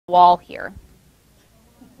wall here.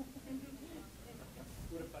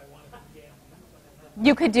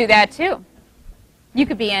 You could do that too. You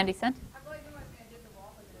could be Andy Cent.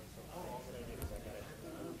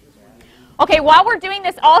 Okay, while we're doing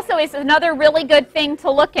this also is another really good thing to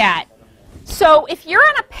look at. So if you're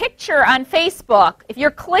in a picture on Facebook, if you're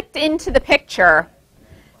clicked into the picture,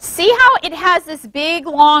 see how it has this big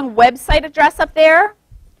long website address up there?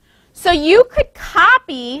 So you could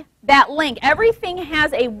copy that link. Everything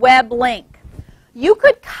has a web link. You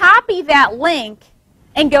could copy that link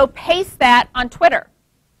and go paste that on Twitter.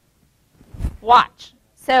 Watch.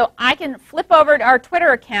 So I can flip over to our Twitter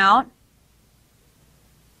account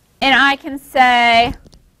and I can say,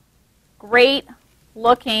 great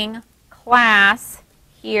looking class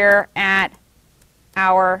here at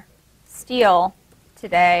our Steel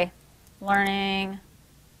today, learning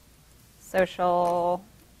social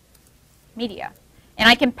media. And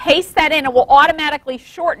I can paste that in. It will automatically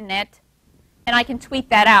shorten it, and I can tweet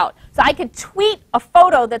that out. So I could tweet a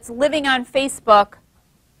photo that's living on Facebook,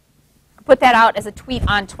 put that out as a tweet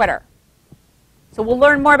on Twitter. So we'll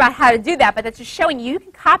learn more about how to do that, but that's just showing you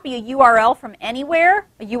can copy a URL from anywhere,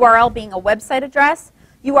 a URL being a website address,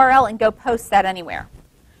 URL, and go post that anywhere.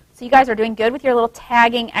 So you guys are doing good with your little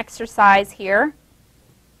tagging exercise here.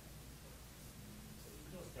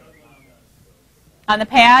 On the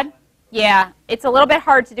pad? Yeah, it's a little bit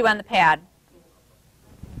hard to do on the pad.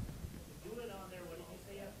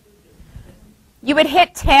 You would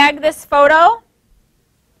hit tag this photo,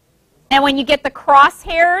 and when you get the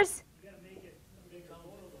crosshairs,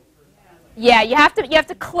 yeah, you have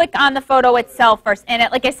to click on the photo itself first. And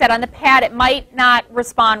like I said, on the pad, it might not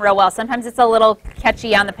respond real well. Sometimes it's a little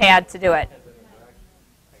catchy on the pad to do it.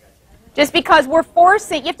 Just because we're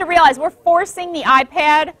forcing, you have to realize we're forcing the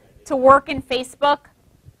iPad to work in Facebook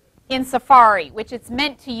in Safari, which it's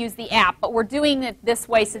meant to use the app, but we're doing it this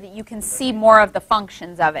way so that you can see more of the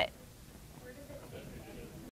functions of it.